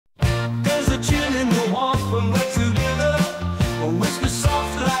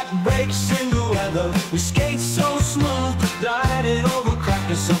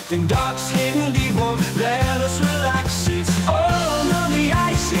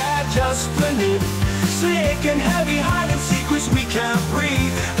just beneath. Slick and heavy, hiding secrets we can't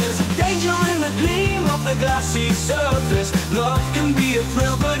breathe. There's a danger in the gleam of the glassy surface. Love can be a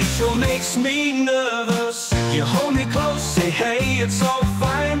thrill, but it sure makes me nervous. You hold me close, say hey, it's all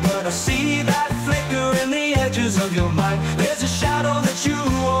fine, but I see that flicker in the edges of your mind. There's a shadow that you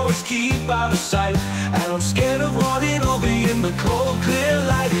always keep out of sight, and I'm scared of what it'll be in the cold, clear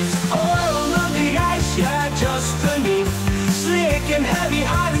light. It's all on the ice, yeah, just beneath. Slick and heavy,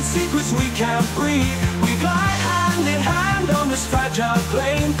 hiding secrets we can't breathe. We glide hand in hand on this fragile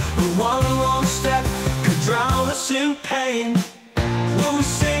plane, but one wrong step could drown us in pain. Will we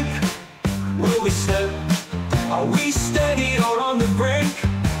sink? Will we slip? Are we steady or on the brink?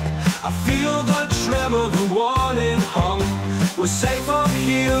 I feel the tremor, the warning hum. We're safe up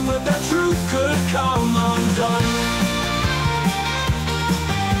here, but the truth could come undone.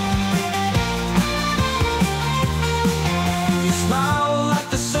 You smile like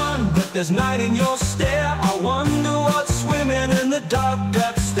the sun, but there's night in your stare. I wonder what's swimming in the dark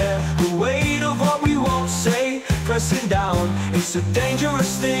depths there. The weight of what we won't say, pressing down. It's a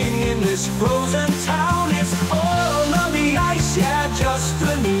dangerous thing in this frozen town. It's all on the ice, yeah, just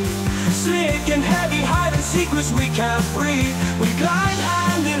beneath. Slick and heavy, hiding secrets we can't breathe. We glide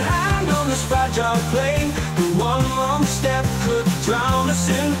hand in hand on this fragile plane, but one wrong step could drown us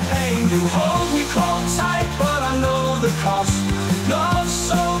in pain. You hold me close tight, but I know the cost. Love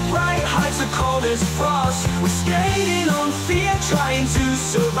so bright, hides the coldest frost. We're skating on fear, trying to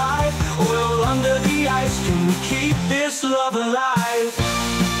survive. Oil under the ice, can we keep this love alive?